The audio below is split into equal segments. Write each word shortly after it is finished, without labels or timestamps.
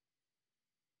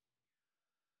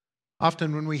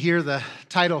Often when we hear the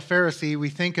title Pharisee, we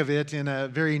think of it in a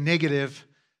very negative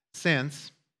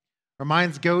sense. Our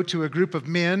minds go to a group of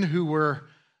men who were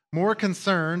more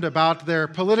concerned about their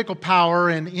political power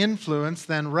and influence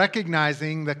than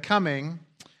recognizing the coming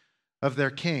of their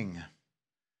king.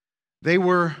 They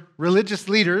were religious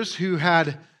leaders who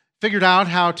had figured out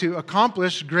how to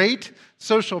accomplish great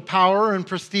social power and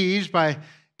prestige by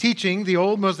teaching the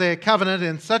old Mosaic covenant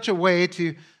in such a way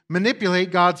to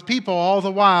manipulate God's people, all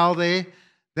the while they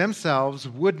themselves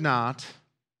would not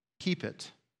keep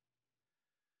it.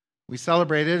 We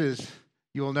celebrated, as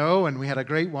you will know, and we had a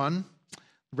great one,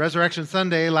 Resurrection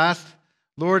Sunday, last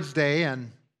Lord's Day,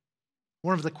 and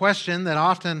one of the questions that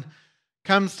often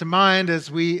comes to mind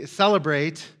as we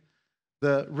celebrate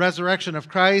the resurrection of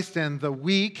Christ and the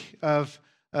week of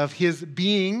his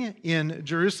being in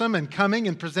Jerusalem and coming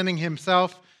and presenting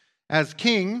himself as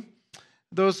king,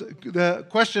 the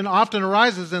question often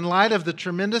arises in light of the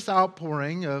tremendous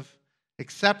outpouring of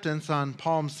acceptance on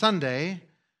Palm Sunday,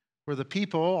 where the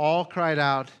people all cried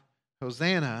out,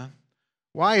 Hosanna.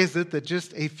 Why is it that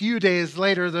just a few days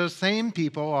later, those same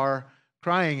people are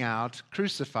crying out,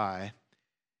 crucify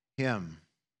him?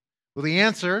 Well, the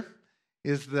answer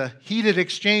is the heated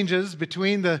exchanges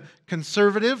between the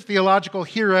conservative theological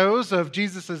heroes of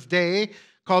Jesus' day,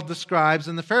 called the scribes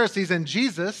and the Pharisees, and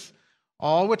Jesus,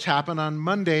 all which happened on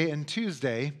Monday and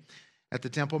Tuesday at the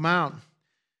Temple Mount.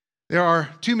 There are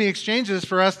too many exchanges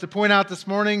for us to point out this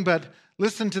morning, but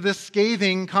listen to this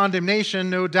scathing condemnation,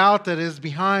 no doubt, that is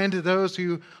behind those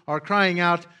who are crying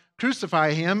out,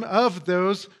 crucify him, of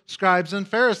those scribes and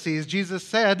Pharisees. Jesus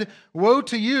said, woe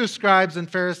to you, scribes and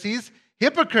Pharisees,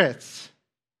 hypocrites!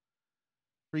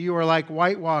 For you are like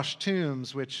whitewashed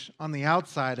tombs, which on the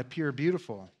outside appear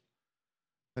beautiful,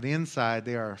 but inside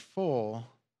they are full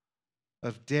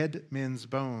of dead men's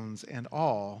bones and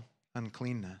all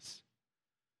uncleanness.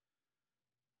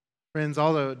 Friends,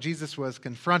 although Jesus was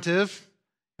confrontive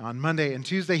on Monday and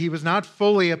Tuesday, he was not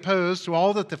fully opposed to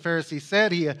all that the Pharisees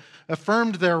said. He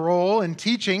affirmed their role in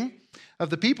teaching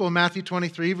of the people in Matthew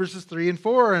 23, verses 3 and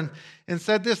 4, and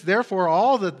said this, therefore,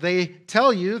 all that they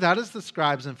tell you, that is the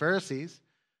scribes and Pharisees,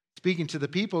 speaking to the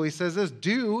people, he says this,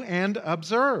 do and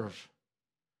observe,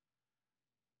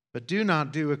 but do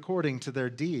not do according to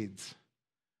their deeds.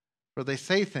 For they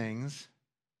say things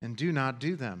and do not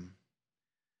do them.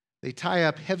 They tie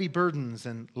up heavy burdens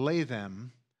and lay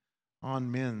them on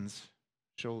men's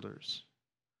shoulders.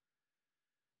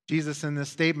 Jesus, in this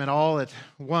statement, all at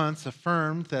once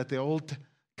affirmed that the old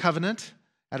covenant,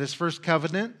 at his first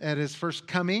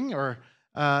coming,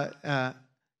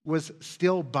 was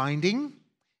still binding.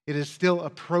 It is still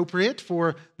appropriate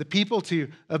for the people to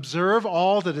observe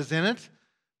all that is in it.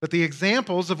 But the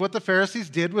examples of what the Pharisees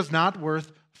did was not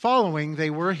worth following. They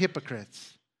were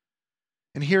hypocrites.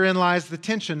 And herein lies the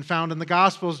tension found in the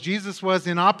Gospels. Jesus was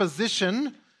in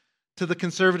opposition to the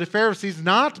conservative Pharisees,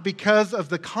 not because of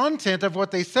the content of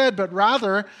what they said, but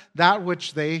rather that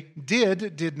which they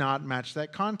did not match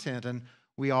that content. And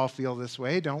we all feel this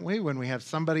way, don't we? When we have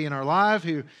somebody in our life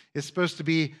who is supposed to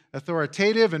be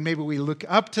authoritative, and maybe we look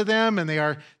up to them and they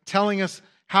are telling us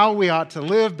how we ought to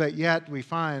live, but yet we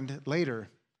find later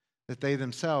that they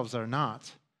themselves are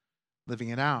not living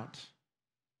it out.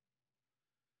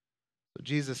 So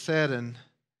Jesus said in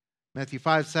Matthew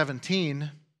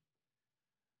 5:17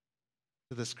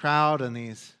 to this crowd and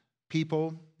these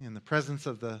people in the presence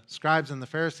of the scribes and the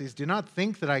Pharisees, do not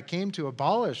think that I came to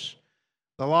abolish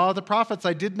the law of the prophets.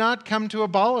 I did not come to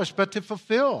abolish, but to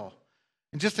fulfill.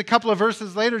 And just a couple of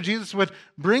verses later, Jesus would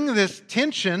bring this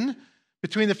tension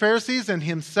between the Pharisees and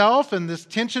himself, and this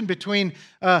tension between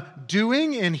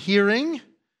doing and hearing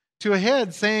to a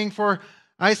head, saying, for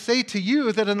I say to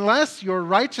you that unless your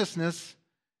righteousness,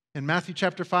 in Matthew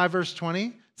chapter 5, verse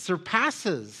 20,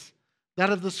 surpasses that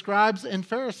of the scribes and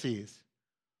Pharisees,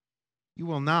 you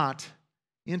will not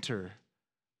enter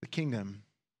the kingdom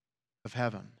of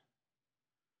heaven.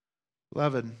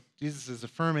 Beloved, Jesus is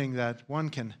affirming that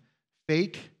one can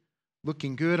fake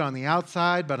looking good on the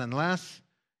outside, but unless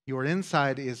your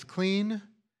inside is clean,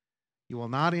 you will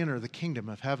not enter the kingdom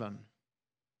of heaven.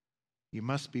 You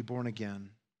must be born again.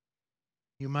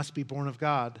 You must be born of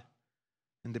God.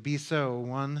 And to be so,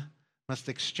 one must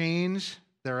exchange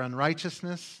their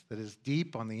unrighteousness that is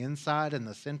deep on the inside and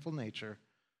the sinful nature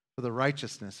for the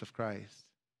righteousness of Christ.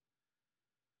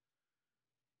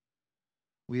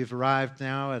 We have arrived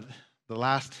now at the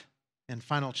last and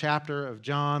final chapter of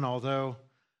John, although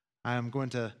I am going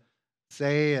to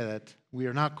say that we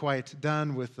are not quite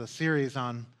done with the series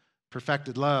on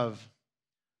perfected love.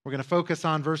 We're going to focus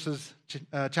on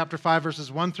chapter 5,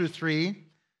 verses 1 through 3,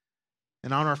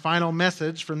 and on our final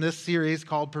message from this series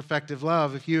called Perfective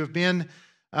Love. If you have been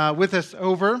with us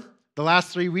over the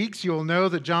last 3 weeks, you'll know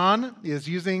that John is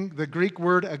using the Greek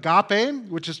word agape,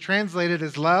 which is translated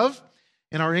as love,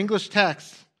 in our English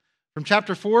text. From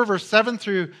chapter 4, verse 7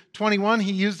 through 21,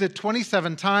 he used it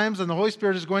 27 times, and the Holy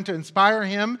Spirit is going to inspire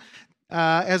him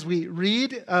as we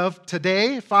read of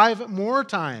today 5 more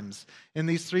times in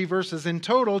these 3 verses. In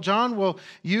total, John will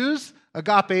use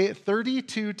agape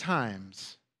 32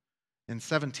 times in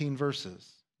 17 verses,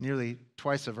 nearly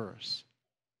twice a verse.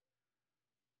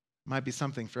 Might be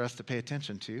something for us to pay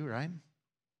attention to, right?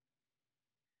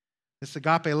 This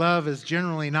agape love is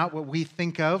generally not what we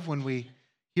think of when we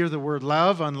hear the word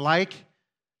love. Unlike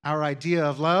our idea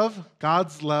of love,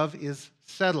 God's love is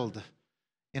settled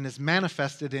and is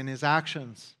manifested in his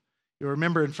actions. You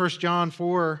remember in 1 John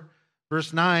 4,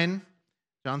 verse 9,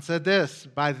 John said this,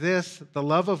 "By this the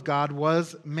love of God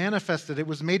was manifested." It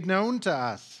was made known to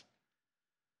us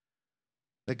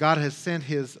that God has sent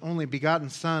his only begotten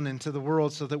Son into the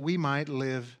world so that we might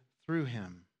live through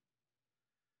him.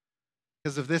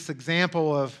 Because of this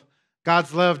example of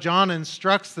God's love, John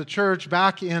instructs the church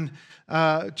back in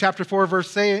chapter 4, verse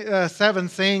 7,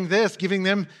 saying this, giving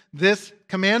them this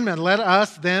commandment: "Let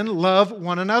us then love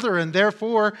one another." And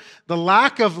therefore, the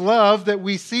lack of love that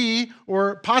we see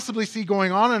or possibly see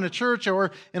going on in a church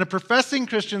or in a professing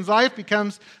Christian's life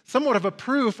becomes somewhat of a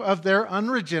proof of their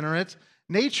unregenerate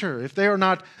nature. If they are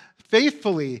not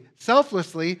faithfully,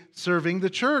 selflessly serving the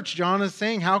church, John is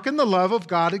saying, how can the love of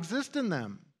God exist in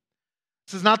them?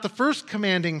 This is not the first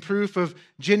commanding proof of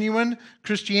genuine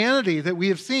Christianity that we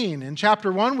have seen. In chapter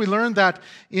 1, we learned that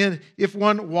if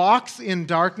one walks in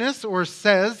darkness or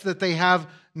says that they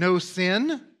have no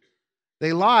sin,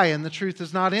 they lie and the truth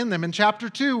is not in them. In chapter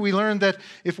 2, we learned that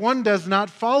if one does not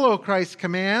follow Christ's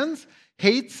commands,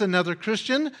 hates another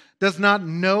Christian, does not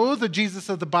know the Jesus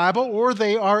of the Bible, or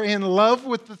they are in love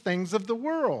with the things of the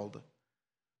world,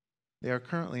 they are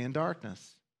currently in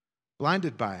darkness,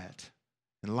 blinded by it,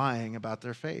 and lying about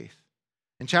their faith.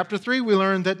 In chapter 3, we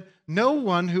learned that no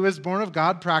one who is born of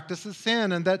God practices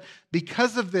sin, and that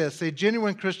because of this, a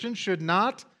genuine Christian should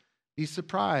not be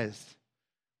surprised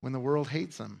when the world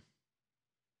hates them.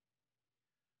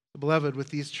 Beloved, with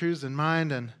these truths in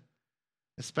mind, and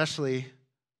especially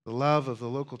the love of the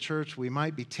local church, we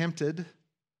might be tempted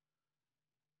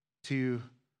to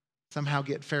somehow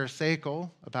get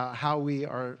pharisaical about how we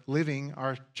are living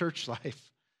our church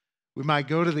life. We might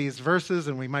go to these verses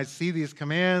and we might see these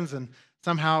commands, and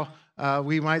somehow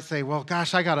we might say, well,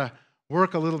 gosh, I got to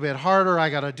work a little bit harder. I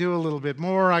got to do a little bit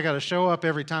more. I got to show up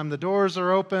every time the doors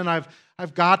are open.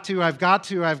 I've got to.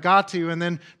 And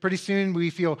then pretty soon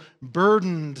we feel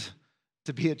burdened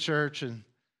to be at church instead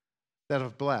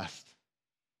of blessed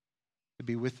to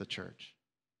be with the church.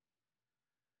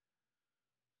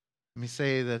 Let me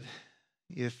say that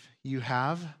if you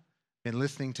have been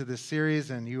listening to this series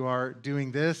and you are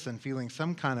doing this and feeling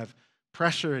some kind of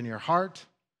pressure in your heart,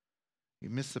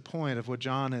 you miss the point of what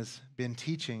John has been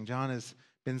teaching. John has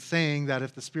been saying that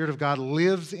if the Spirit of God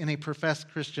lives in a professed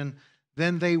Christian,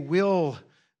 then they will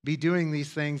be doing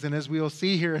these things. And as we will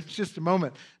see here in just a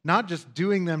moment, not just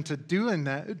doing them to do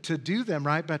them,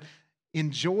 right, but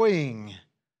enjoying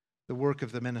the work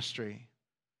of the ministry.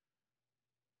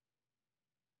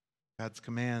 God's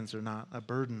commands are not a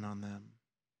burden on them.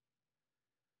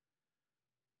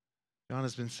 John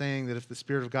has been saying that if the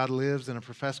Spirit of God lives in a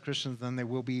professed Christian, then they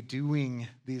will be doing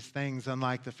these things,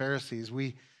 unlike the Pharisees.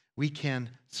 We can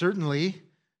certainly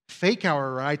fake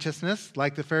our righteousness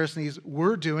like the Pharisees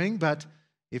were doing, but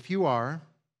if you are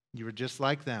just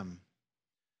like them.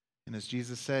 And as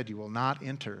Jesus said, you will not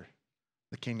enter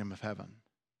the kingdom of heaven.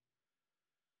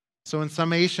 So in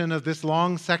summation of this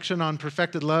long section on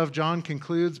perfected love, John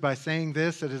concludes by saying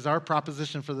this: it is our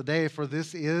proposition for the day, for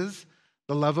this is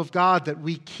the love of God, that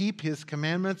we keep his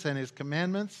commandments, and his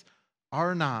commandments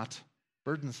are not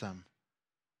burdensome.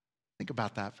 Think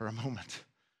about that for a moment,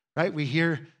 right? We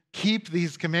hear keep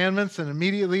these commandments, and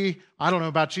immediately, I don't know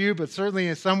about you, but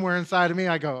certainly somewhere inside of me,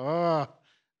 I go, oh,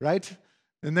 right?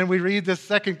 And then we read this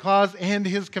second clause, and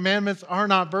his commandments are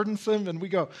not burdensome, and we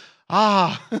go,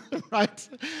 right?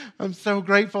 I'm so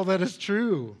grateful that it's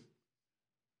true,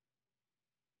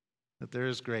 that there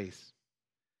is grace.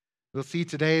 We'll see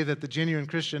today that the genuine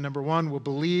Christian, number 1, will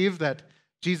believe that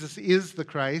Jesus is the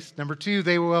Christ. Number 2,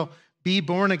 they will be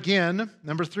born again.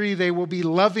 Number 3, they will be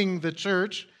loving the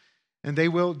church, and they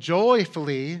will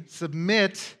joyfully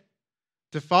submit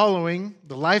to following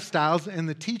the lifestyles and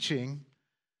the teaching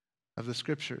of the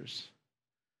Scriptures.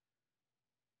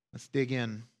 Let's dig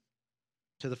in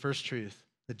to the first truth,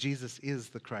 that Jesus is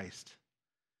the Christ.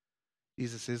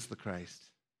 Jesus is the Christ.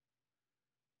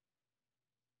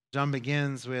 John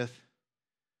begins with,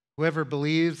 whoever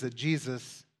believes that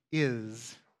Jesus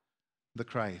is the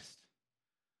Christ.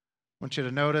 I want you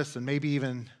to notice and maybe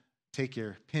even take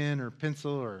your pen or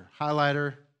pencil or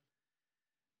highlighter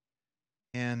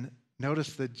and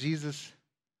notice that Jesus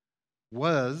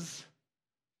was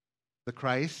the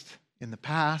Christ in the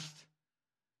past,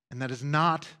 and that is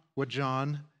not what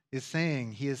John is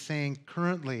saying. He is saying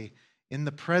currently, in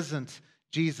the present,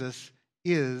 Jesus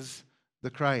is the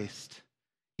Christ.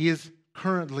 He is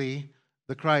currently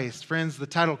the Christ. Friends, the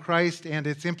title Christ and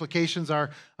its implications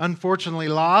are unfortunately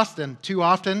lost and too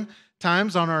often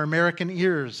times on our American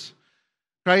ears.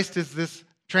 Christ is this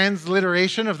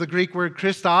transliteration of the Greek word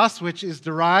Christos, which is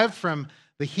derived from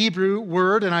the Hebrew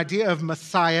word, an idea of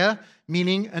Messiah,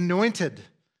 meaning anointed.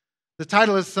 The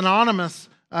title is synonymous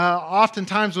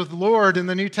oftentimes with Lord in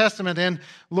the New Testament. And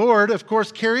Lord, of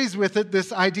course, carries with it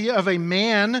this idea of a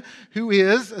man who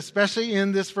is, especially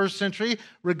in this first century,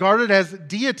 regarded as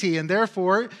deity. And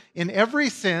therefore, in every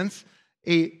sense,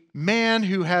 a man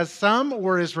who has some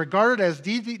or is regarded as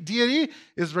deity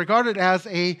is regarded as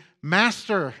a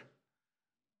master.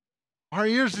 Our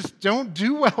ears just don't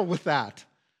do well with that,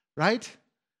 right?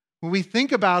 When we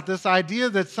think about this idea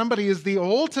that somebody is the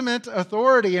ultimate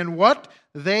authority and what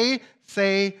they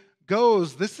say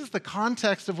goes, this is the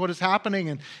context of what is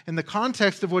happening. And the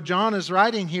context of what John is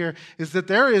writing here is that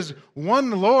there is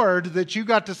one Lord that you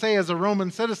got to say as a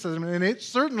Roman citizen, and it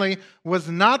certainly was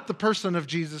not the person of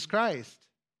Jesus Christ.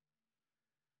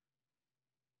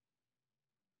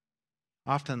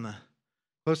 Often the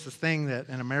closest thing that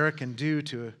an American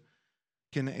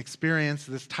can experience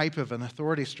this type of an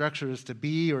authority structure is to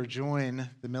be or join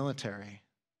the military.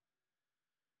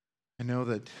 I know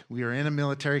that we are in a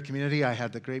military community. I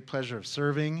had the great pleasure of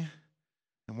serving.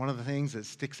 And one of the things that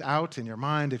sticks out in your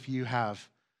mind if you have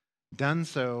done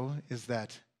so is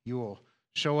that you will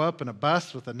show up in a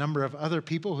bus with a number of other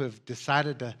people who have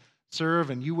decided to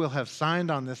serve, and you will have signed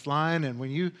on this line. And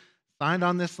when you signed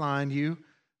on this line, you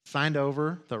signed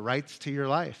over the rights to your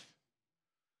life.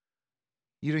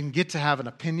 You didn't get to have an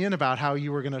opinion about how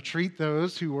you were going to treat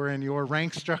those who were in your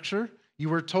rank structure. You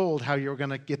were told how you were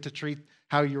going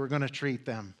to treat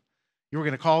them. You were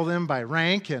going to call them by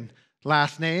rank and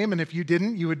last name, and if you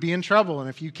didn't, you would be in trouble. And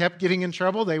if you kept getting in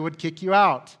trouble, they would kick you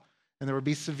out, and there would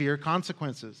be severe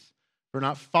consequences for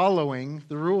not following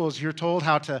the rules. You're told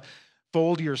how to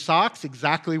fold your socks,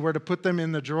 exactly where to put them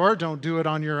in the drawer. Don't do it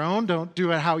on your own. Don't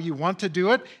do it how you want to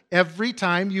do it. Every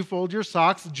time you fold your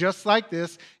socks just like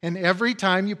this, and every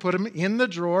time you put them in the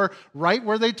drawer right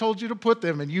where they told you to put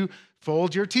them, and you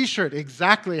fold your t-shirt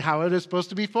exactly how it is supposed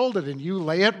to be folded, and you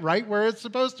lay it right where it's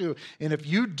supposed to. And if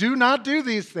you do not do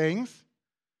these things,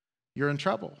 you're in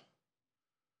trouble.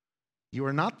 You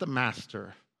are not the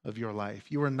master of your life.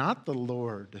 You are not the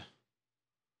Lord.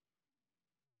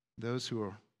 Those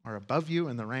who are above you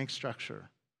in the rank structure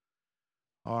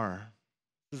are.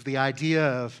 This is the idea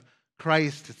of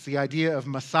Christ. It's the idea of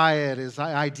Messiah. It is the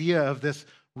idea of this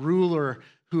ruler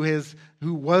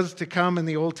who was to come in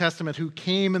the Old Testament, who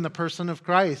came in the person of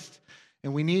Christ.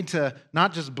 And we need to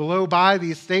not just blow by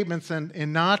these statements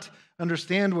and not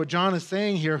understand what John is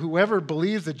saying here. Whoever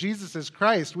believes that Jesus is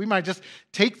Christ, we might just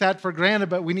take that for granted,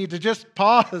 but we need to just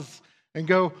pause and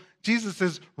go, Jesus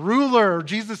is ruler,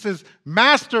 Jesus is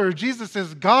master, Jesus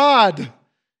is God.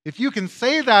 If you can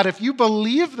say that, if you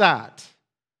believe that,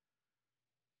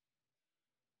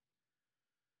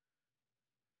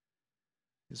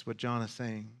 is what John is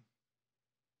saying.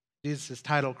 Jesus'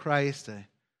 title, Christ, a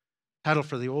title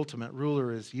for the ultimate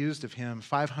ruler, is used of him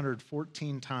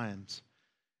 514 times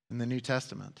in the New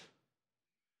Testament.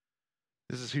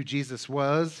 This is who Jesus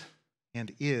was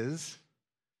and is,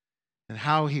 and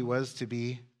how he was to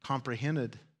be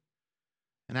comprehended.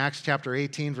 In Acts chapter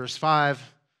 18, verse 5,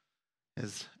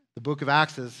 as the book of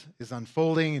Acts is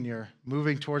unfolding and you're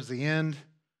moving towards the end,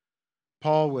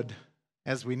 Paul would,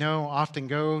 as we know, often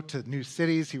go to new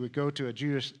cities. He would go to a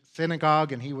Jewish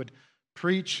synagogue and he would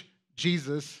preach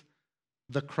Jesus,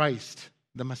 the Christ,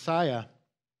 the Messiah.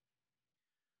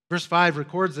 Verse 5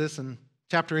 records this in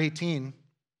chapter 18.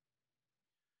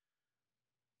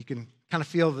 You can kind of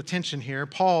feel the tension here.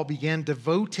 Paul began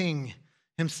devoting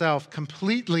himself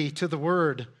completely to the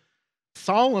word,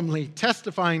 solemnly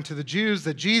testifying to the Jews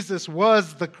that Jesus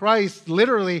was the Christ,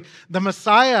 literally the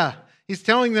Messiah. He's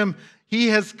telling them he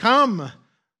has come,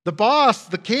 the boss,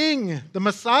 the king, the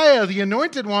Messiah, the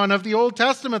anointed one of the Old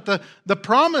Testament, the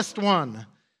promised one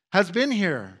has been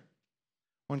here.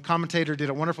 One commentator did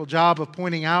a wonderful job of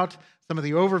pointing out some of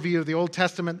the overview of the Old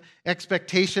Testament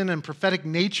expectation and prophetic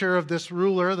nature of this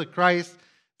ruler, the Christ,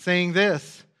 saying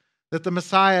this, that the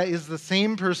Messiah is the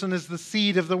same person as the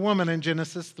seed of the woman in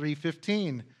Genesis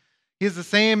 3:15. He is the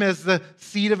same as the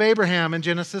seed of Abraham in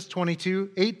Genesis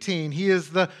 22:18. He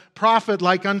is the prophet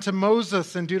like unto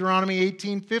Moses in Deuteronomy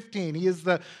 18:15. He is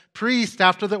the priest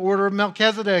after the order of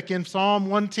Melchizedek in Psalm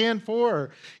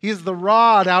 110:4. He is the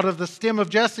rod out of the stem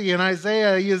of Jesse in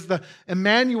Isaiah. He is the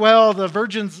Emmanuel, the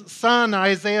virgin's son,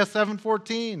 Isaiah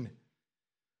 7:14.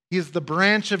 He is the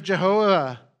branch of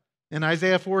Jehovah in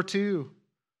Isaiah 4:2.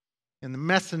 And the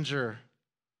messenger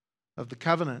of the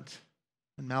covenant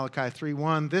in Malachi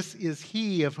 3:1. This is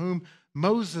he of whom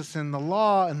Moses and the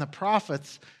law and the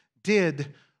prophets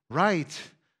did write.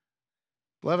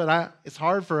 Beloved, it's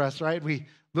hard for us, right? We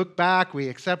look back, we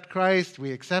accept Christ,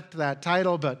 we accept that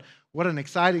title, but what an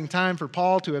exciting time for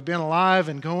Paul to have been alive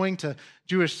and going to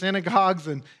Jewish synagogues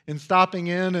and stopping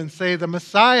in and say, the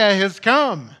Messiah has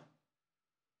come.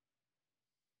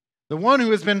 The one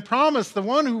who has been promised, the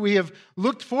one who we have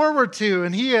looked forward to,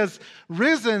 and he has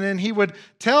risen, and he would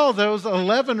tell those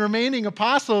 11 remaining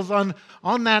apostles on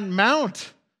that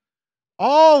mount,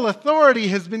 all authority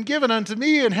has been given unto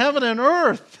me in heaven and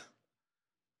earth.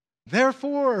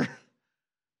 Therefore,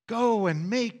 go and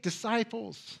make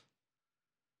disciples.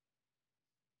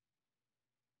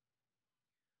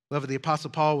 Beloved, the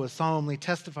Apostle Paul was solemnly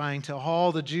testifying to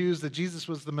all the Jews that Jesus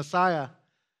was the Messiah.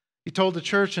 He told the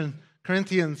church in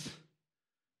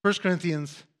 1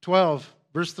 Corinthians 12,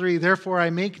 verse 3, therefore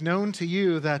I make known to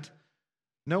you that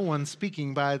no one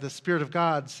speaking by the Spirit of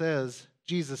God says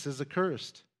Jesus is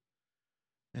accursed.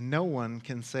 And no one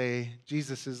can say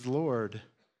Jesus is Lord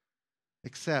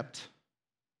except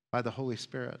by the Holy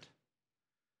Spirit.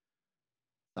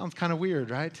 Sounds kind of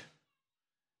weird, right?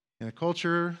 In a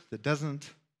culture that doesn't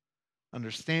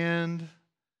understand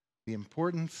the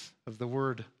importance of the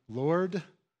word Lord,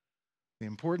 the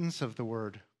importance of the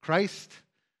word Christ,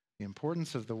 the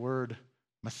importance of the word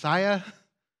Messiah,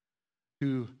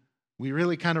 who we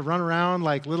really kind of run around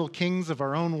like little kings of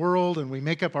our own world, and we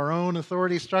make up our own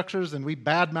authority structures, and we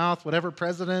badmouth whatever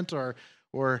president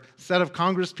or set of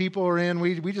Congress people are in.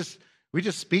 We just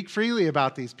speak freely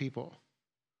about these people.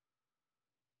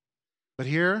 But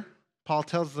here, Paul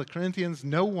tells the Corinthians,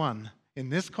 no one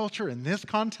in this culture, in this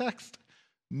context,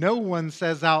 no one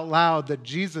says out loud that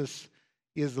Jesus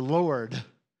is Lord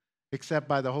except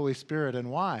by the Holy Spirit. And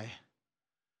why?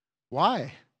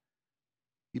 Why?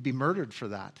 You'd be murdered for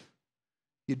that.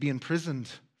 You'd be imprisoned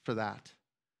for that.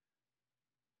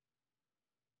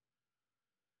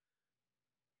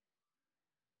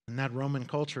 In that Roman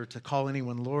culture, to call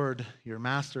anyone Lord, your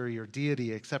master, your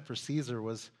deity, except for Caesar,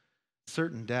 was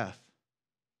certain death.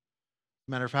 As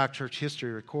a matter of fact, church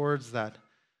history records that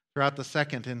throughout the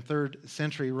 2nd and 3rd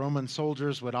century, Roman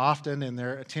soldiers would often, in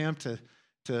their attempt to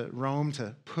Rome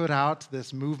to put out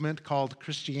this movement called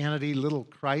Christianity, Little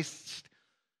Christs,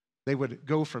 they would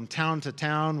go from town to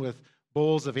town with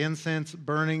bowls of incense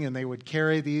burning, and they would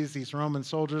carry these Roman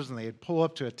soldiers, and they'd pull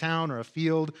up to a town or a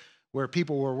field where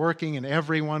people were working, and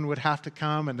everyone would have to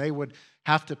come, and they would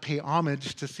have to pay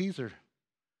homage to Caesar.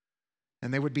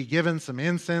 And they would be given some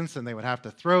incense, and they would have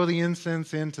to throw the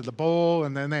incense into the bowl,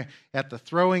 and then at the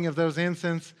throwing of those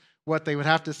incense, what they would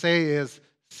have to say is,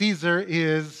 Caesar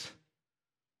is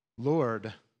Lord.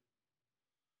 Of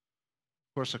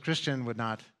course, a Christian would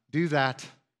not do that.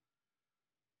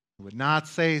 They would not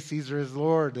say Caesar is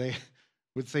Lord. They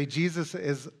would say Jesus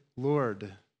is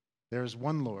Lord. There is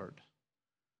one Lord.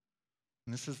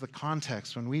 And this is the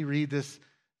context. When we read this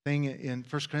thing in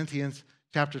 1 Corinthians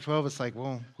chapter 12, it's like,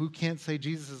 well, who can't say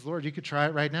Jesus is Lord? You could try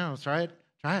it right now. Let's try it.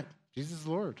 Try it. Jesus is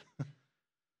Lord.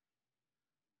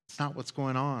 It's not what's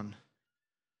going on.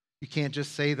 You can't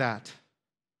just say that.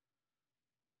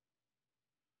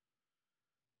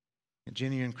 A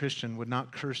genuine Christian would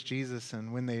not curse Jesus,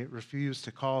 and when they refused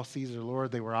to call Caesar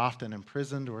Lord, they were often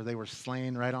imprisoned or they were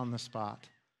slain right on the spot.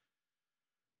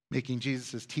 Making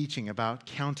Jesus' teaching about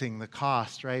counting the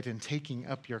cost, right, and taking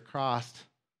up your cross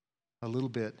a little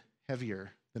bit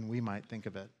heavier than we might think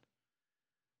of it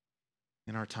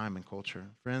in our time and culture.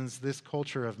 Friends, this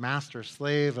culture of master,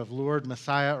 slave, of Lord,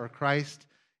 Messiah, or Christ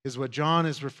is what John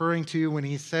is referring to when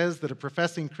he says that a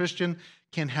professing Christian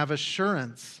can have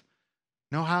assurance.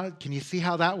 Can you see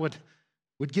how that would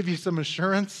give you some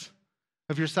assurance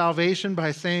of your salvation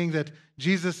by saying that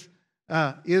Jesus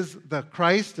is the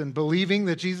Christ and believing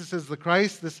that Jesus is the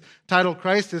Christ? This title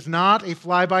Christ is not a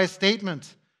flyby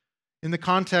statement in the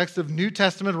context of New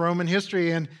Testament Roman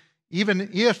history. And even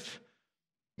if,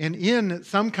 and in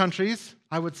some countries,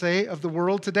 I would say, of the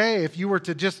world today, if you were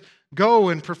to just go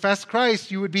and profess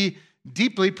Christ, you would be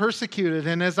deeply persecuted.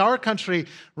 And as our country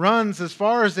runs as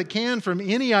far as it can from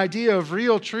any idea of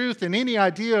real truth and any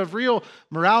idea of real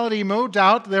morality, no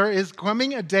doubt there is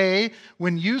coming a day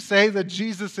when you say that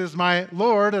Jesus is my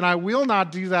Lord, and I will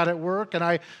not do that at work, and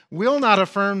I will not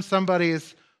affirm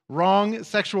somebody's wrong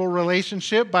sexual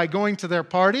relationship by going to their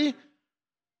party.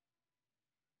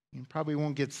 You probably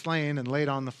won't get slain and laid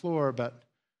on the floor, but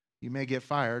you may get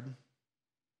fired.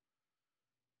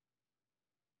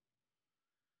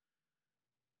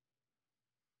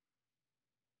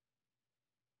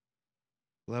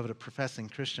 Beloved, a professing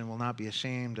Christian will not be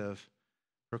ashamed of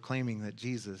proclaiming that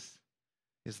Jesus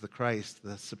is the Christ,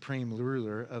 the supreme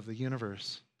ruler of the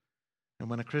universe. And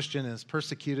when a Christian is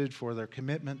persecuted for their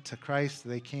commitment to Christ,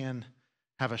 they can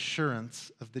have assurance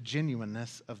of the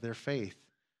genuineness of their faith.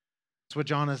 That's what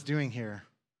John is doing here.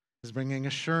 He's bringing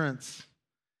assurance.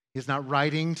 He's not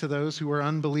writing to those who are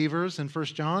unbelievers. In 1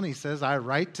 John, he says, I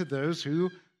write to those who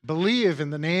believe in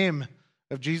the name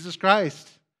of Jesus Christ.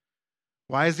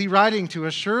 Why is he writing? To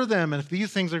assure them. And if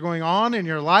these things are going on in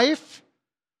your life,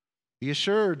 be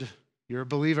assured you're a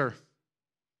believer.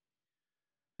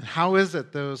 And how is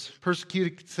it those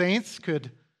persecuted saints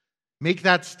could make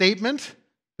that statement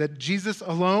that Jesus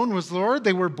alone was Lord?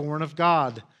 They were born of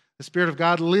God. The Spirit of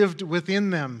God lived within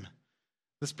them.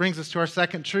 This brings us to our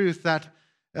second truth, that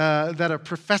a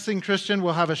professing Christian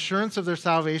will have assurance of their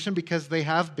salvation because they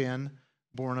have been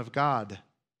born of God.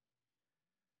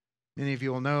 Many of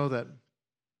you will know that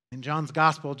in John's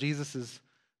Gospel, Jesus is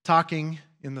talking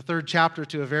in the 3rd chapter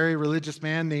to a very religious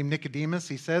man named Nicodemus.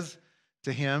 He says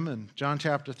to him in John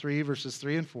chapter 3, verses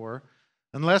 3 and 4,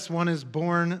 unless one is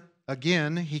born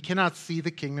again, he cannot see the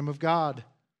kingdom of God.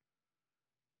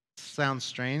 Sounds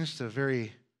strange to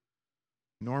very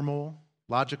normal,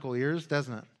 logical ears,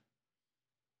 doesn't it?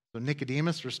 So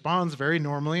Nicodemus responds very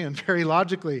normally and very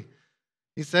logically.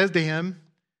 He says to him,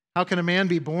 how can a man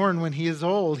be born when he is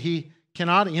old? He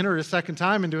cannot enter a second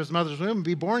time into his mother's womb and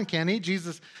be born, can he?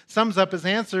 Jesus sums up his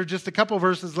answer just a couple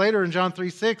verses later in John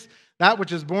 3:6. That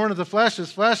which is born of the flesh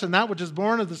is flesh, and that which is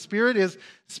born of the Spirit is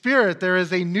spirit. There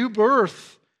is a new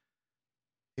birth,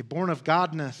 a born of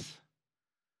Godness.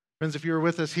 Friends, if you were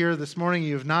with us here this morning,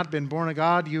 you have not been born of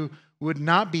God, you would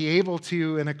not be able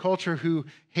to, in a culture who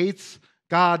hates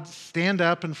God, stand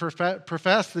up and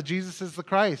profess that Jesus is the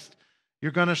Christ.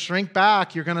 You're going to shrink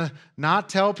back. You're going to not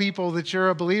tell people that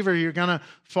you're a believer. You're going to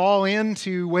fall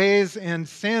into ways and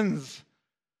sins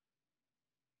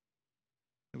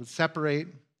that would separate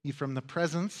you from the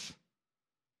presence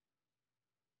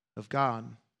of God.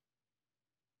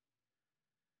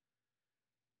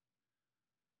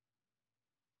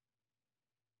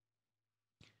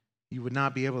 You would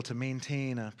not be able to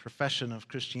maintain a profession of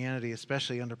Christianity,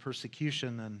 especially under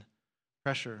persecution and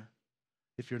pressure,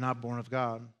 if you're not born of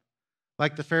God.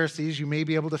 Like the Pharisees, you may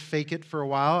be able to fake it for a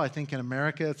while. I think in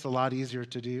America it's a lot easier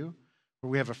to do,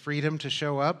 where we have a freedom to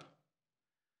show up.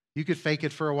 You could fake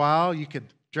it for a while. You could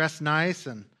dress nice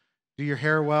and do your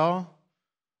hair well.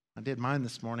 I did mine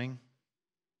this morning.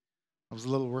 I was a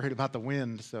little worried about the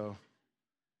wind, so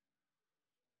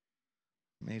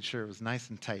I made sure it was nice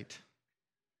and tight.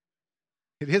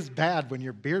 It is bad when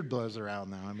your beard blows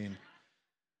around, though. I mean,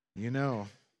 you know,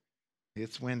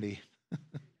 it's windy.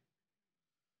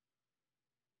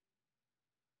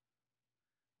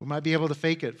 We might be able to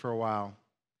fake it for a while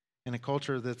in a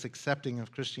culture that's accepting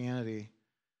of Christianity,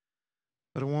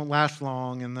 but it won't last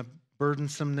long, and the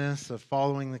burdensomeness of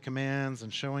following the commands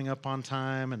and showing up on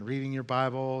time and reading your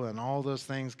Bible and all those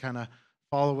things kind of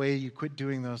fall away. You quit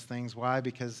doing those things. Why?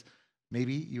 Because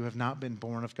maybe you have not been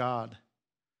born of God.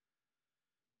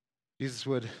 Jesus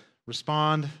would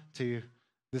respond to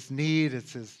this need.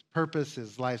 It's his purpose,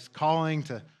 his life's calling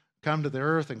to come to the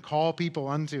earth and call people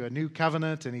unto a new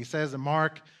covenant. And he says in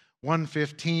Mark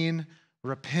 1:15,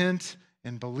 repent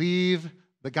and believe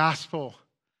the gospel.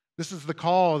 This is the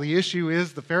call. The issue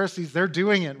is the Pharisees, they're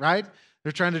doing it, right?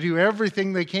 They're trying to do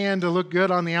everything they can to look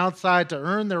good on the outside, to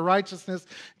earn their righteousness.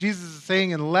 Jesus is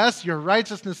saying, unless your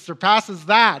righteousness surpasses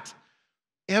that,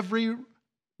 every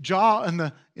jaw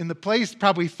in the place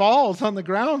probably falls on the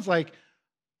ground. It's like,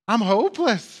 I'm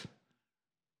hopeless.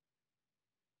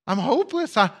 I'm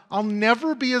hopeless. I'll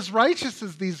never be as righteous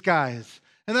as these guys.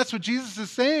 And that's what Jesus is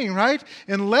saying, right?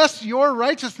 Unless your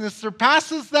righteousness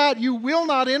surpasses that, you will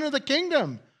not enter the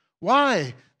kingdom.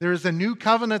 Why? There is a new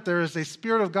covenant. There is a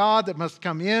Spirit of God that must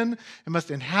come in and must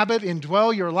inhabit,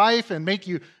 indwell your life and make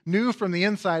you new from the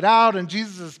inside out. And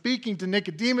Jesus is speaking to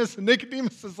Nicodemus, and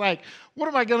Nicodemus is like, what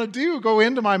am I going to do? Go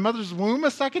into my mother's womb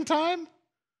a second time?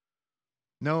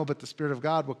 No, but the Spirit of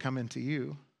God will come into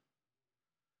you.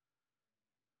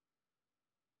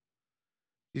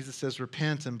 Jesus says,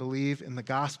 repent and believe in the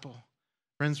gospel.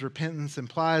 Friends, repentance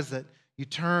implies that you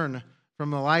turn from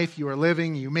the life you are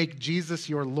living. You make Jesus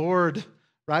your Lord,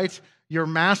 right? Your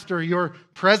master, your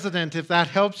president, if that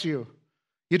helps you.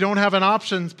 You don't have an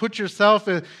option. Put yourself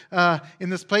in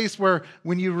this place where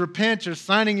when you repent, you're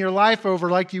signing your life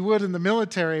over like you would in the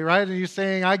military, right? And you're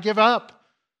saying, I give up.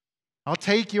 I'll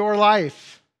take your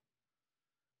life.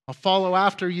 I'll follow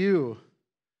after you.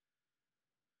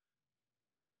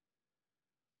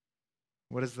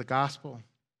 What is the gospel?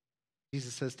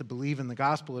 Jesus says to believe in the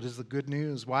gospel. It is the good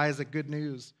news. Why is it good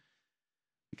news?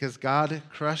 Because God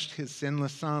crushed his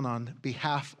sinless son on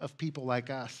behalf of people like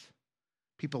us,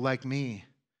 people like me.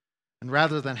 And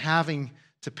rather than having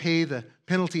to pay the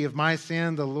penalty of my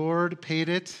sin, the Lord paid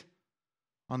it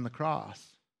on the cross.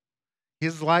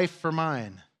 His life for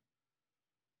mine.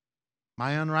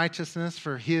 My unrighteousness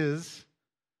for his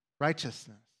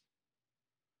righteousness.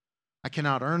 I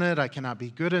cannot earn it. I cannot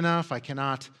be good enough. I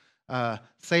cannot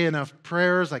say enough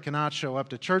prayers. I cannot show up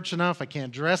to church enough. I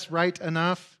can't dress right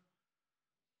enough.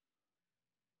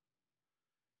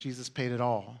 Jesus paid it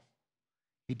all.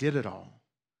 He did it all.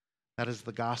 That is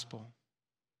the gospel.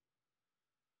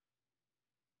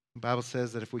 The Bible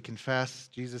says that if we confess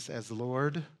Jesus as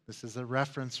Lord, this is a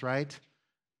reference, right?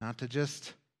 Not to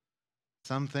just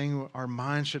something our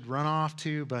mind should run off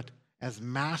to, but as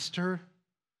master.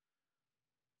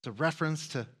 It's a reference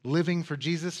to living for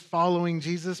Jesus, following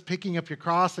Jesus, picking up your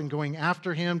cross and going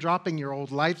after him, dropping your old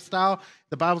lifestyle.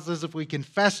 The Bible says if we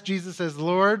confess Jesus as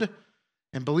Lord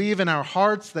and believe in our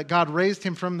hearts that God raised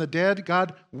him from the dead,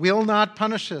 God will not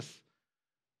punish us,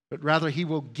 but rather he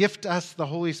will gift us the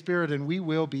Holy Spirit and we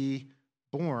will be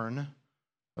born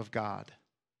of God.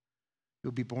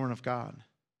 We'll be born of God.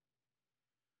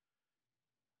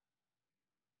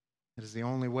 It is the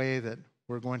only way that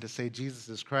we're going to say Jesus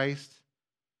is Christ.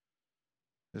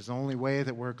 There's the only way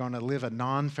that we're going to live a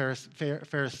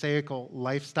non-Pharisaical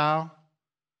lifestyle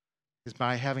is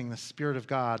by having the Spirit of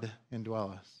God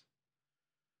indwell us.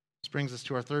 This brings us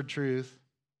to our third truth.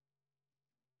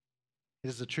 It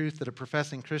is the truth that a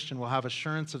professing Christian will have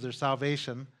assurance of their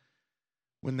salvation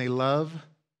when they love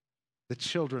the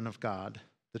children of God,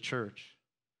 the church.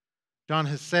 John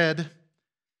has said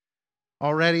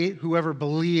already, whoever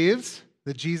believes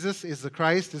that Jesus is the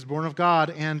Christ is born of God,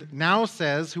 and now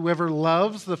says, whoever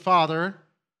loves the Father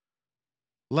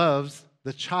loves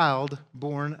the child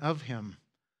born of him.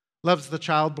 Loves the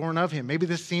child born of him. Maybe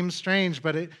this seems strange,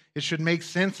 but it should make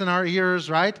sense in our ears,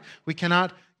 right? We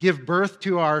cannot give birth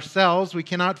to ourselves. We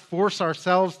cannot force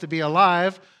ourselves to be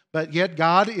alive, but yet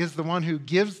God is the one who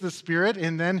gives the Spirit,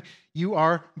 and then you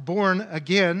are born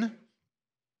again.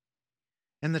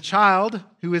 And the child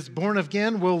who is born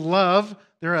again will love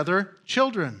their other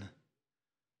children.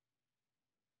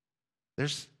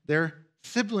 They're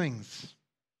siblings.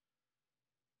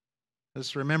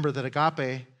 Let's remember that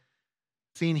agape,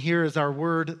 seen here as our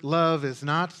word love, is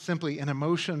not simply an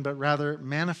emotion, but rather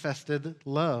manifested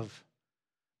love.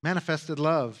 Manifested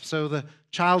love. So the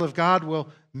child of God will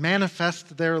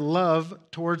manifest their love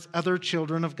towards other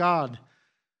children of God.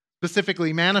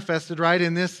 Specifically manifested, right,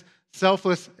 in this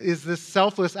selfless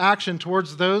action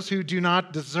towards those who do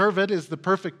not deserve it is the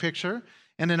perfect picture.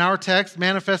 And in our text,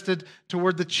 manifested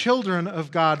toward the children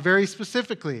of God very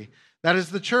specifically. That is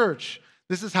the church.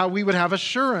 This is how we would have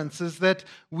assurance, is that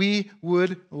we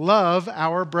would love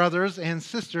our brothers and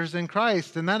sisters in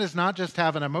Christ. And that is not just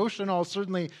have an emotion.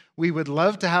 Certainly we would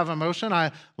love to have emotion.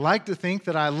 I like to think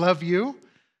that I love you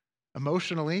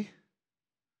emotionally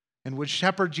and would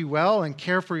shepherd you well and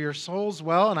care for your souls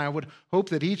well. And I would hope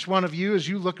that each one of you, as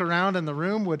you look around in the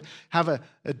room, would have a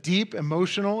deep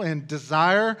emotional and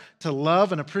desire to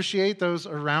love and appreciate those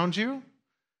around you.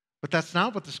 But that's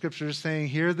not what the Scripture is saying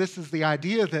here. This is the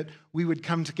idea that we would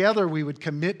come together, we would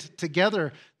commit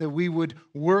together, that we would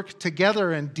work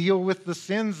together and deal with the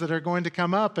sins that are going to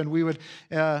come up, and we would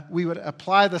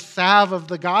apply the salve of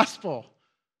the gospel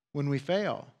when we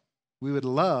fail. We would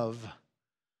love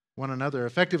one another.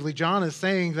 Effectively, John is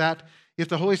saying that if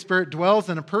the Holy Spirit dwells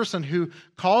in a person who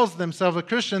calls themselves a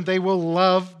Christian, they will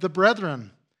love the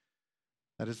brethren.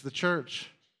 That is the church.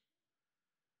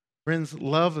 Friends,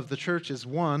 love of the church is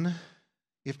one,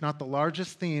 if not the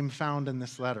largest theme found in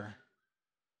this letter.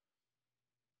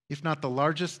 If not the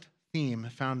largest theme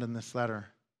found in this letter.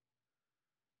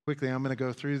 Quickly, I'm going to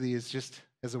go through these just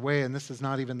as a way, and this is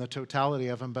not even the totality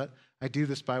of them, but I do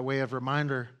this by way of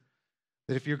reminder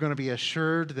that if you're going to be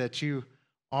assured that you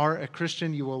are a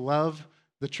Christian, you will love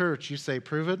the church. You say,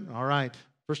 prove it? All right.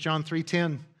 1 John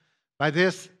 3:10. By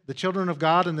this, the children of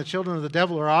God and the children of the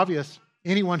devil are obvious.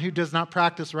 Anyone who does not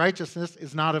practice righteousness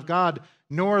is not of God,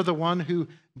 nor the one who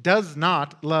does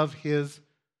not love his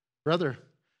brother.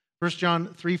 1 John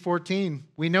 3:14,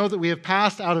 we know that we have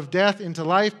passed out of death into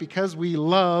life because we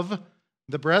love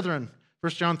the brethren.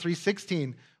 1 John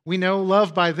 3:16, we know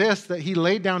love by this, that he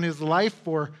laid down his life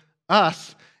for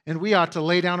us, and we ought to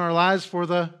lay down our lives for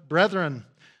the brethren.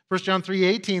 1 John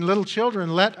 3:18, little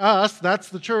children, let us, that's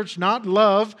the church, not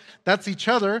love, that's each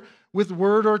other, with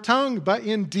word or tongue, but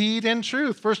in deed and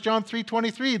truth. 1 John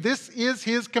 3:23, this is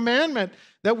his commandment,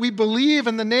 that we believe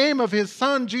in the name of his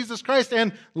Son, Jesus Christ,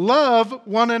 and love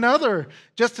one another,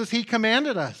 just as he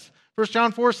commanded us. 1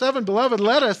 John 4:7, beloved,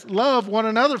 let us love one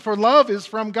another, for love is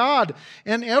from God,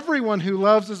 and everyone who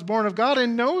loves is born of God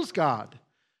and knows God.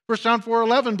 1 John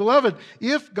 4:11, beloved,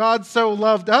 if God so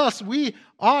loved us, we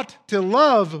ought to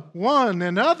love one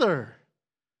another.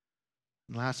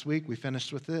 And last week we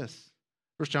finished with this.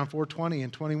 1 John 4:20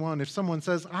 and 21, if someone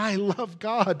says, I love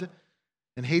God,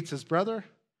 and hates his brother,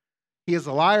 he is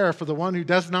a liar, for the one who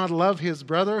does not love his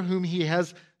brother whom he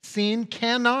has seen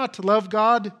cannot love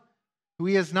God who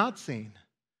he has not seen.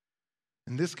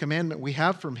 And this commandment we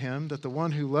have from him, that the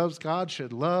one who loves God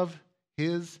should love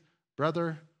his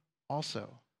brother also.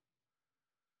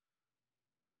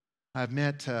 I've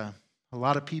met a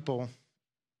lot of people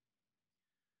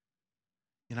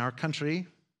in our country,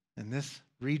 in this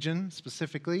region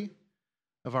specifically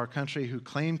of our country, who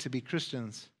claim to be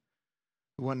Christians,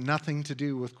 who want nothing to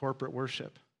do with corporate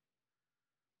worship,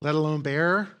 let alone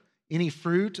bear any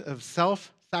fruit of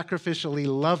self-sacrificially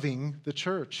loving the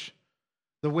church.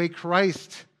 The way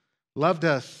Christ loved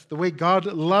us, the way God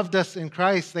loved us in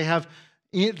Christ, they have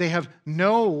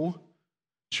no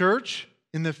church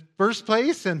in the first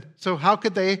place, and so how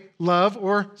could they love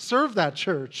or serve that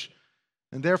church?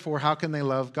 And therefore, how can they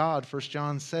love God? 1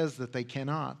 John says that they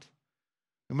cannot.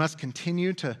 We must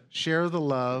continue to share the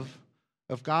love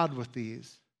of God with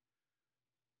these.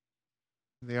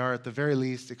 They are at the very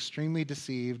least extremely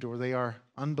deceived, or they are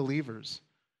unbelievers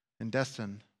and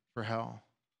destined for hell.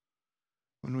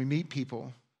 When we meet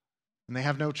people and they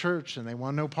have no church and they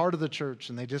want no part of the church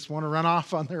and they just want to run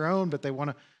off on their own, but they want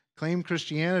to claim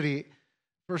Christianity,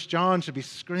 1 John should be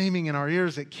screaming in our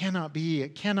ears, it cannot be,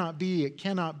 it cannot be, it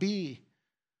cannot be.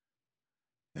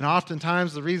 And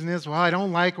oftentimes the reason is, well, I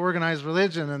don't like organized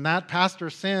religion, and that pastor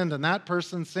sinned, and that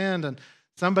person sinned, and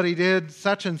somebody did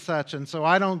such and such, and so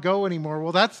I don't go anymore.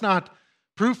 Well, that's not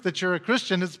proof that you're a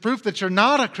Christian. It's proof that you're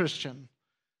not a Christian.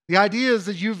 The idea is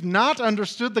that you've not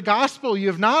understood the gospel. You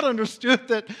have not understood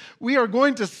that we are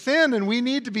going to sin, and we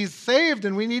need to be saved,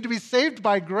 and we need to be saved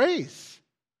by grace.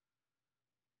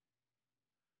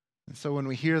 And so when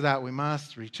we hear that, we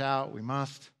must reach out, we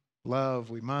must love,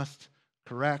 we must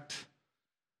correct.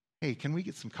 Hey, can we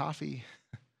get some coffee?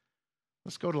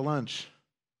 Let's go to lunch.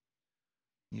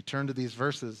 You turn to these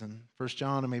verses in 1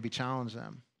 John and maybe challenge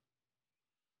them.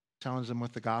 Challenge them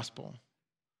with the gospel.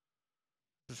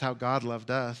 This is how God loved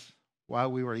us.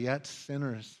 While we were yet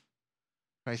sinners,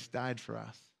 Christ died for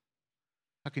us.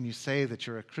 How can you say that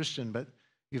you're a Christian, but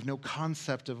you have no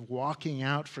concept of walking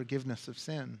out forgiveness of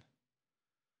sin?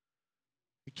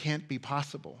 It can't be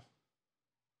possible.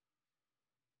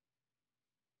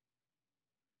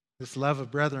 This love of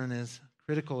brethren is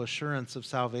critical assurance of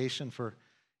salvation for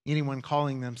anyone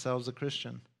calling themselves a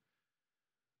Christian.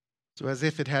 So as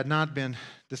if it had not been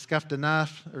discussed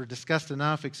enough,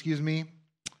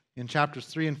 in chapters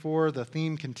 3 and 4, the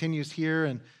theme continues here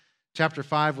in chapter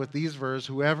 5 with these words,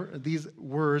 whoever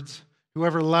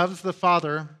loves the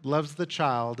Father loves the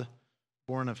child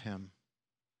born of him.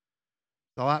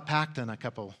 It's a lot packed in a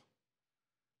couple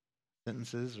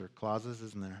sentences or clauses,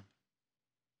 isn't there?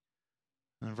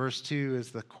 And verse 2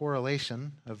 is the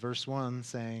correlation of verse 1,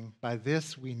 saying, by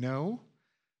this we know,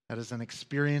 that is an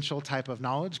experiential type of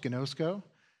knowledge, gnosko,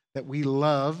 that we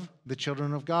love the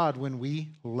children of God when we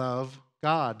love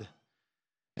God.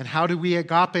 And how do we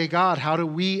agape God? How do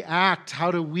we act?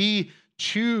 How do we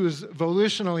choose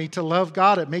volitionally to love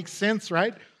God? It makes sense,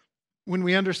 right? When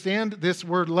we understand this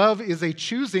word love is a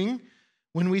choosing,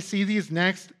 when we see these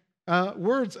next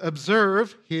words,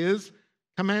 observe his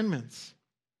commandments,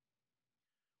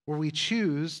 where we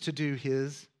choose to do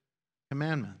his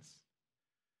commandments.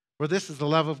 For this is the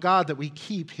love of God, that we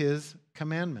keep his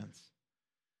commandments.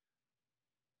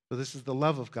 So this is the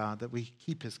love of God, that we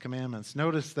keep his commandments.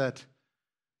 Notice that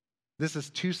this is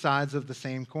two sides of the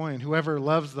same coin. Whoever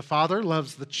loves the Father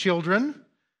loves the children.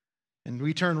 And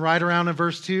we turn right around in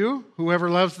verse 2. Whoever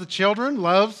loves the children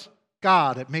loves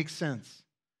God. It makes sense.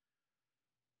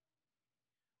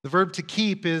 The verb to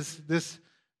keep is this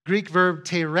Greek verb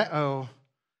tereo.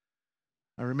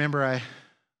 I remember I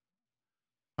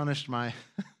punished my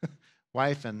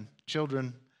wife and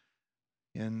children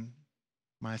in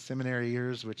my seminary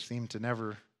years, which seemed to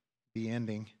never be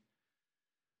ending.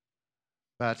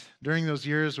 But during those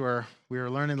years where we were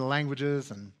learning the languages,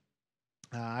 and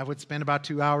I would spend about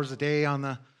 2 hours a day on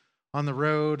the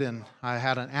road, and I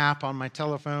had an app on my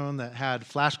telephone that had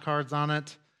flashcards on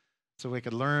it so we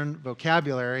could learn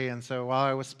vocabulary. And so while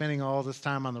I was spending all this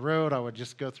time on the road, I would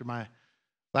just go through my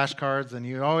flashcards, and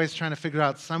you're always trying to figure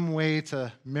out some way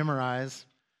to memorize,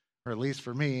 or at least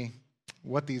for me,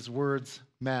 what these words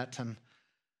meant. And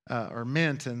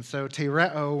so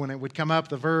tereo, when it would come up,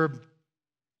 the verb,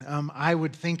 I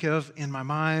would think of in my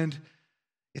mind,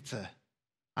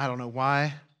 I don't know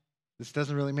why. This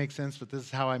doesn't really make sense, but this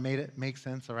is how I made it make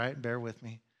sense, all right? Bear with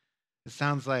me. It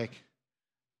sounds like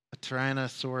a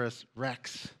Tyrannosaurus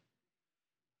Rex,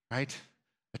 right?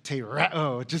 A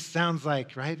tereo, it just sounds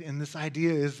like, right? And this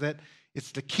idea is that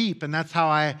it's to keep, and that's how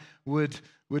I would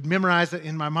memorize it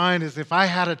in my mind, is if I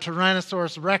had a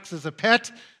Tyrannosaurus Rex as a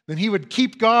pet, then he would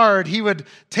keep guard, he would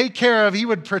take care of, he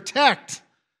would protect.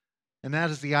 And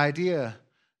that is the idea.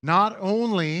 Not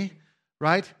only,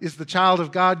 right, is the child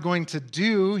of God going to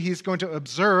do, he's going to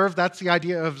observe, that's the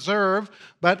idea of observe,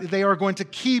 but they are going to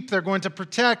keep, they're going to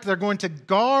protect, they're going to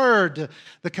guard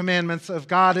the commandments of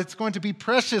God. It's going to be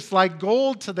precious like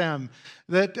gold to them,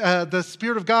 that the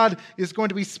Spirit of God is going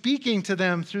to be speaking to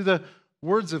them through the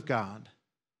words of God.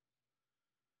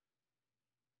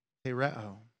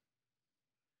 Tereo.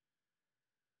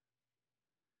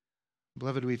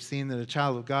 Beloved, we've seen that a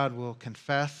child of God will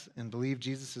confess and believe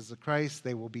Jesus is the Christ.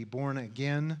 They will be born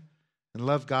again and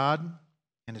love God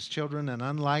and his children. And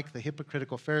unlike the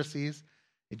hypocritical Pharisees,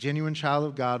 a genuine child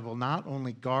of God will not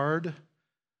only guard,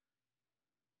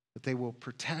 but they will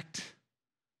protect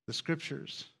the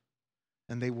Scriptures,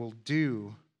 and they will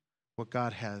do what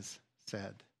God has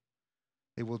said.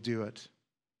 They will do it.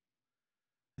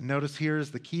 And notice here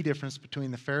is the key difference between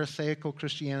the Pharisaical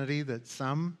Christianity that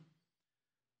some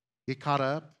get caught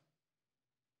up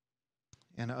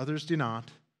and others do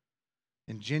not,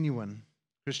 and genuine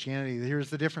Christianity. Here's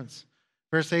the difference.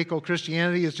 Pharisaical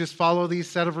Christianity is just follow these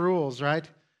set of rules, right?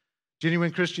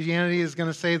 Genuine Christianity is going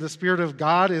to say the Spirit of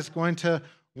God is going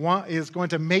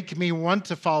to make me want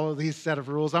to follow these set of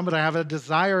rules. I'm going to have a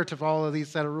desire to follow these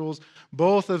set of rules.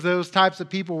 Both of those types of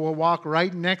people will walk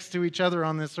right next to each other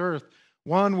on this earth.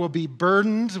 One will be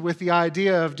burdened with the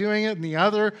idea of doing it, and the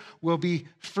other will be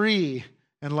free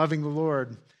and loving the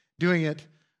Lord, doing it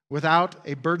without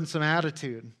a burdensome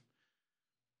attitude.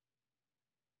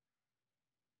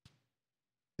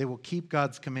 They will keep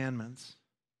God's commandments,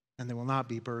 and they will not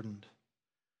be burdened.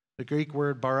 The Greek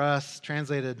word baros,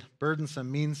 translated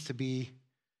burdensome, means to be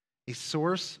a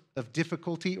source of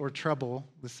difficulty or trouble,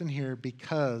 listen here,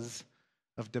 because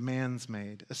of demands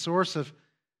made. A source of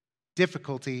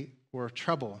difficulty or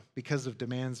trouble because of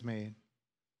demands made.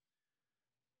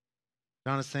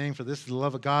 John is saying, for this is the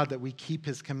love of God, that we keep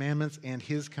his commandments, and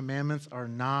his commandments are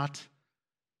not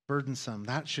burdensome.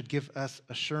 That should give us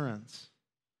assurance.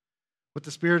 What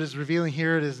the Spirit is revealing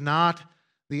here, it is not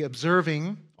the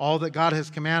observing all that God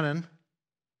has commanded.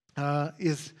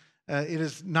 It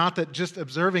is not that just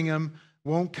observing them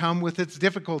won't come with its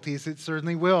difficulties. It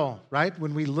certainly will, right?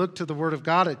 When we look to the Word of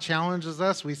God, it challenges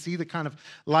us. We see the kind of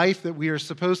life that we are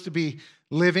supposed to be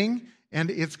living, and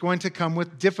it's going to come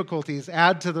with difficulties.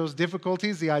 Add to those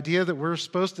difficulties the idea that we're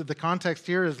supposed to, the context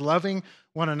here is loving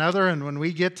one another. And when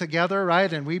we get together,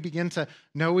 right, and we begin to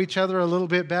know each other a little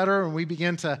bit better, and we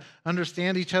begin to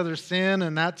understand each other's sin,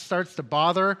 and that starts to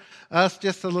bother us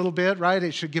just a little bit, right?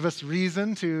 It should give us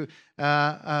reason to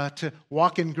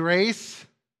walk in grace.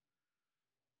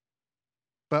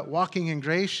 But walking in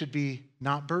grace should be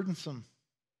not burdensome.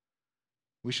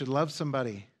 We should love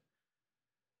somebody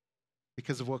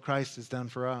because of what Christ has done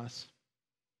for us.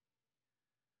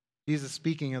 Jesus,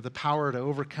 speaking of the power to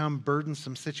overcome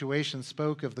burdensome situations,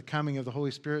 spoke of the coming of the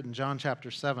Holy Spirit in John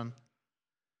chapter 7,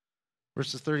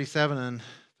 verses 37 and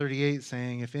 38,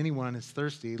 saying, if anyone is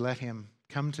thirsty, let him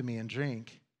come to me and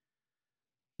drink.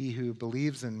 He who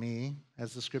believes in me,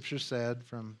 as the Scripture said,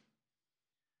 from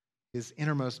his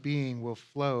innermost being will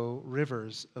flow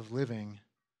rivers of living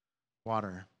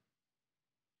water.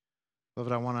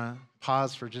 Beloved, I want to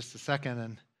pause for just a second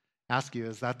and ask you,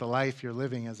 is that the life you're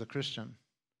living as a Christian?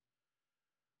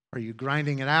 Are you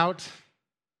grinding it out?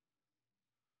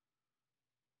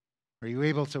 Are you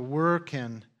able to work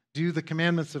and do the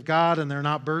commandments of God and they're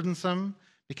not burdensome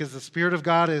because the Spirit of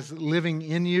God is living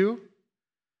in you?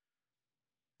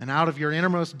 And out of your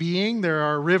innermost being, there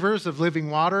are rivers of living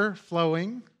water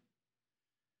flowing.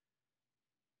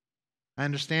 I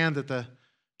understand that the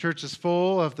Church is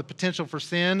full of the potential for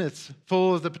sin. It's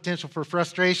full of the potential for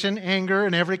frustration, anger,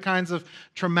 and every kinds of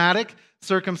traumatic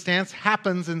circumstance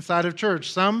happens inside of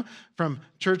church. Some from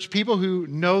church people who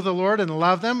know the Lord and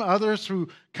love them, others who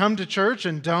come to church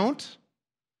and don't.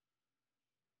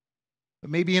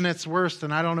 But maybe in its worst,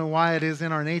 and I don't know why it is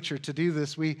in our nature to do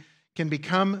this, we can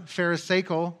become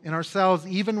pharisaical in ourselves,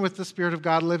 even with the Spirit of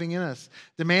God living in us,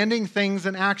 demanding things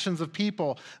and actions of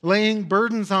people, laying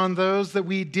burdens on those that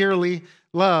we dearly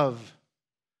love.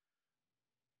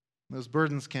 Those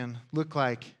burdens can look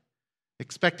like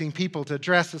expecting people to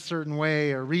dress a certain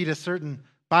way or read a certain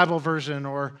Bible version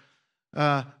or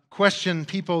question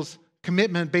people's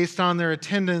commitment based on their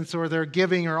attendance or their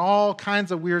giving or all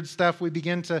kinds of weird stuff we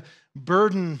begin to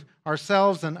burden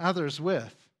ourselves and others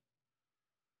with.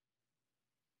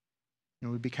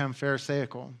 And we become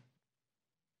pharisaical.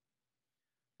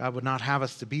 God would not have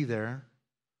us to be there.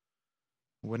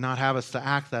 Would not have us to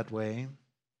act that way.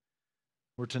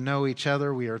 We're to know each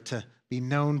other. We are to be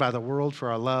known by the world for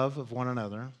our love of one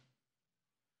another.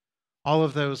 All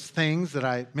of those things that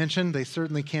I mentioned, they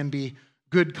certainly can be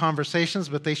good conversations,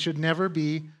 but they should never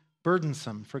be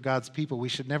burdensome for God's people. We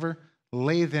should never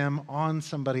lay them on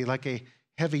somebody like a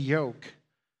heavy yoke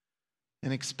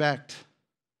and expect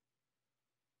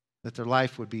that their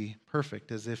life would be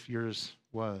perfect as if yours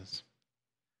was.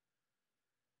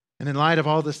 And in light of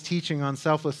all this teaching on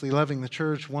selflessly loving the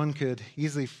church, one could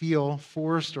easily feel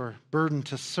forced or burdened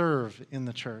to serve in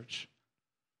the church.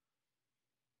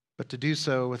 But to do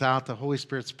so without the Holy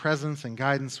Spirit's presence and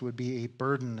guidance would be a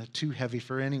burden too heavy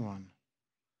for anyone.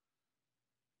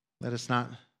 Let us not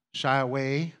shy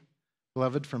away,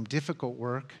 beloved, from difficult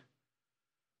work.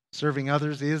 Serving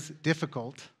others is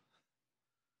difficult,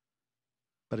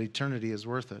 but eternity is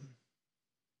worth it.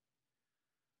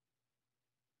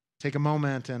 Take a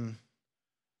moment and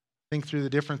think through the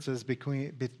differences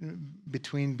between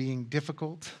being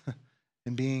difficult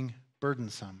and being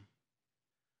burdensome.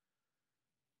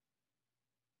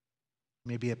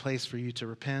 Maybe a place for you to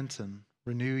repent and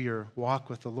renew your walk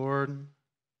with the Lord.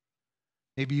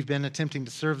 Maybe you've been attempting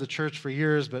to serve the church for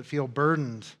years but feel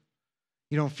burdened.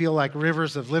 You don't feel like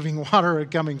rivers of living water are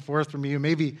coming forth from you.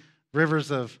 Maybe rivers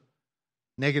of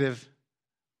negative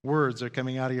words are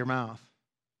coming out of your mouth.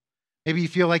 Maybe you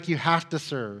feel like you have to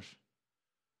serve.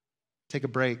 Take a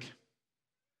break.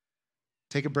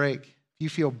 Take a break. If you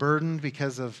feel burdened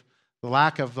because of the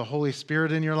lack of the Holy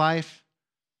Spirit in your life,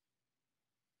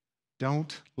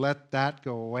 don't let that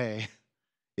go away.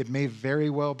 It may very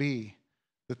well be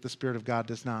that the Spirit of God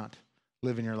does not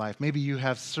live in your life. Maybe you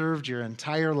have served your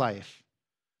entire life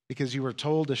because you were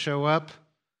told to show up,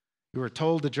 you were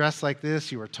told to dress like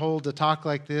this, you were told to talk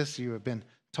like this, you have been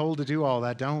told to do all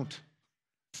that. Don't.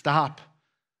 Stop.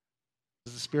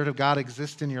 Does the Spirit of God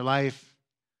exist in your life?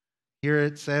 Here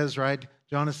it says, right,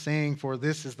 John is saying, for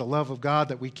this is the love of God,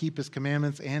 that we keep His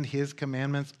commandments, and His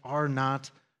commandments are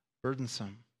not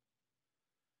burdensome.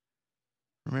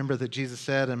 Remember that Jesus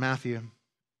said in Matthew,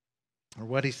 or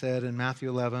what He said in Matthew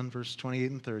 11, verse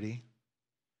 28 and 30,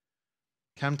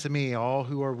 come to me, all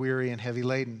who are weary and heavy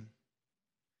laden,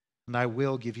 and I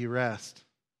will give you rest.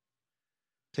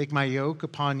 Take my yoke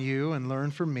upon you and learn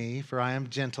from me, for I am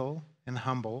gentle and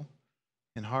humble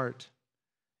in heart,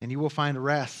 and you will find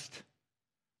rest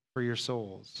for your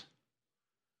souls.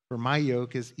 For my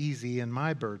yoke is easy and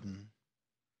my burden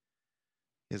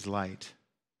is light.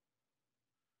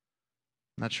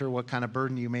 I'm not sure what kind of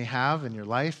burden you may have in your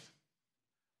life,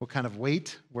 what kind of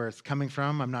weight, where it's coming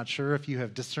from. I'm not sure if you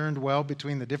have discerned well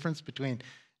between the difference between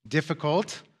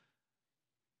difficult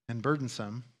and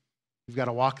burdensome. You've got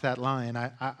to walk that line.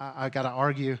 I got to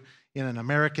argue in an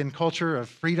American culture of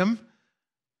freedom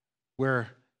where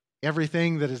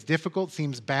everything that is difficult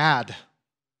seems bad.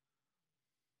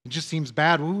 It just seems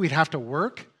bad. We'd have to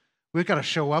work. We've got to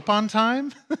show up on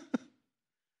time.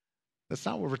 That's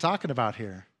not what we're talking about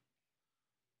here.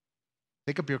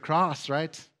 Take up your cross,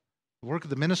 right? The work of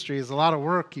the ministry is a lot of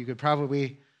work. You could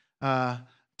probably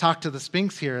talk to the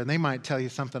Sphinx here, and they might tell you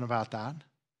something about that.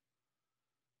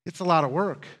 It's a lot of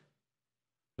work,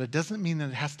 but it doesn't mean that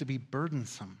it has to be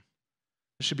burdensome.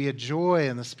 There should be a joy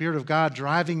in the Spirit of God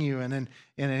driving you and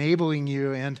enabling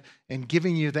you and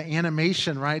giving you the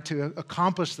animation, right, to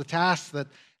accomplish the tasks that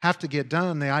have to get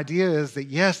done. The idea is that,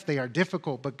 yes, they are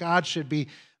difficult, but God should be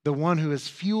the one who is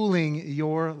fueling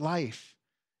your life.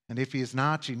 And if He is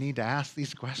not, you need to ask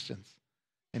these questions.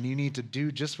 And you need to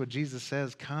do just what Jesus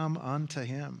says, come unto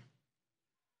Him.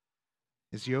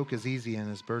 His yoke is easy and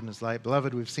His burden is light.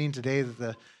 Beloved, we've seen today that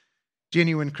the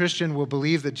genuine Christian will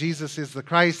believe that Jesus is the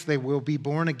Christ. They will be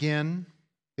born again.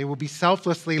 They will be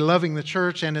selflessly loving the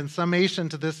church. And in summation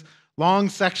to this long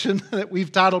section that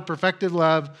we've titled Perfected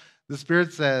Love, the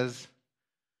Spirit says,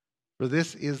 "For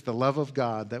this is the love of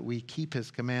God, that we keep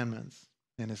his commandments,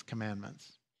 and his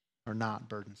commandments are not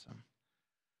burdensome."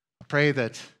 I pray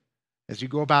that as you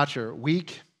go about your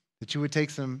week, that you would take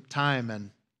some time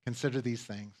and consider these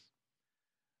things.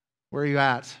 Where are you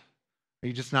at? Are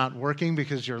you just not working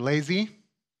because you're lazy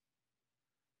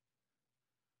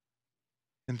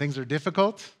and things are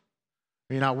difficult?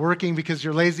 Are you not working because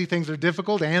you're lazy, things are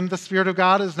difficult, and the Spirit of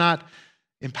God is not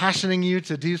impassioning you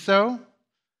to do so?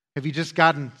 Have you just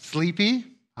gotten sleepy?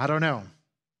 I don't know.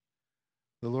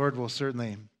 The Lord will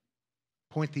certainly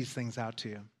point these things out to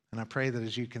you. And I pray that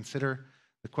as you consider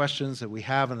the questions that we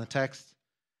have in the text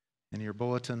in your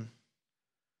bulletin,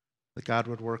 that God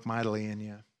would work mightily in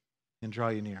you and draw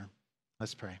you near.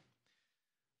 Let's pray.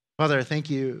 Father, I thank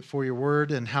you for your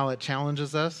word and how it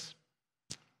challenges us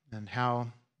and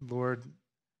how, Lord,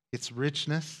 its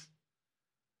richness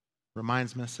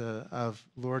reminds us of,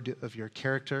 Lord, of your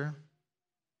character,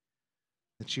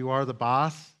 that you are the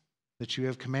boss, that you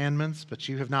have commandments, but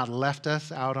you have not left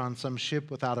us out on some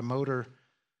ship without a motor,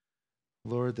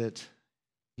 Lord, that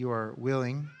you are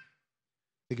willing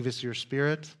to give us your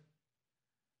Spirit,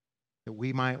 that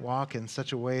we might walk in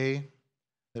such a way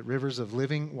that rivers of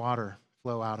living water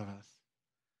flow out of us.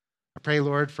 I pray,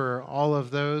 Lord, for all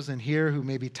of those in here who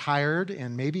may be tired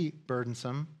and maybe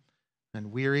burdensome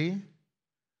and weary,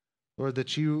 Lord,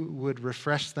 that you would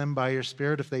refresh them by your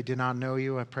Spirit. If they do not know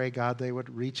you, I pray, God, they would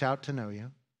reach out to know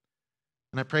you.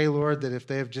 And I pray, Lord, that if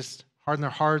they have just hardened their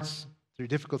hearts through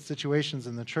difficult situations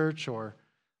in the church or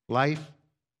life,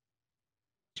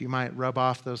 that you might rub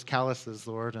off those calluses,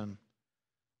 Lord, and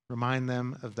remind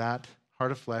them of that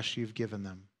heart of flesh you've given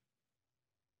them.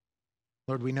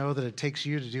 Lord, we know that it takes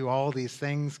you to do all these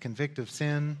things, convict of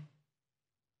sin,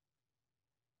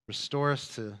 restore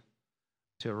us to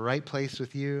a right place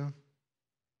with you.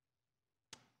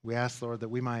 We ask, Lord, that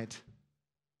we might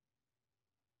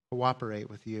cooperate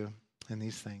with you in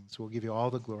these things. We'll give you all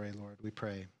the glory, Lord, we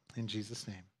pray. In Jesus'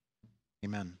 name,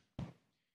 amen.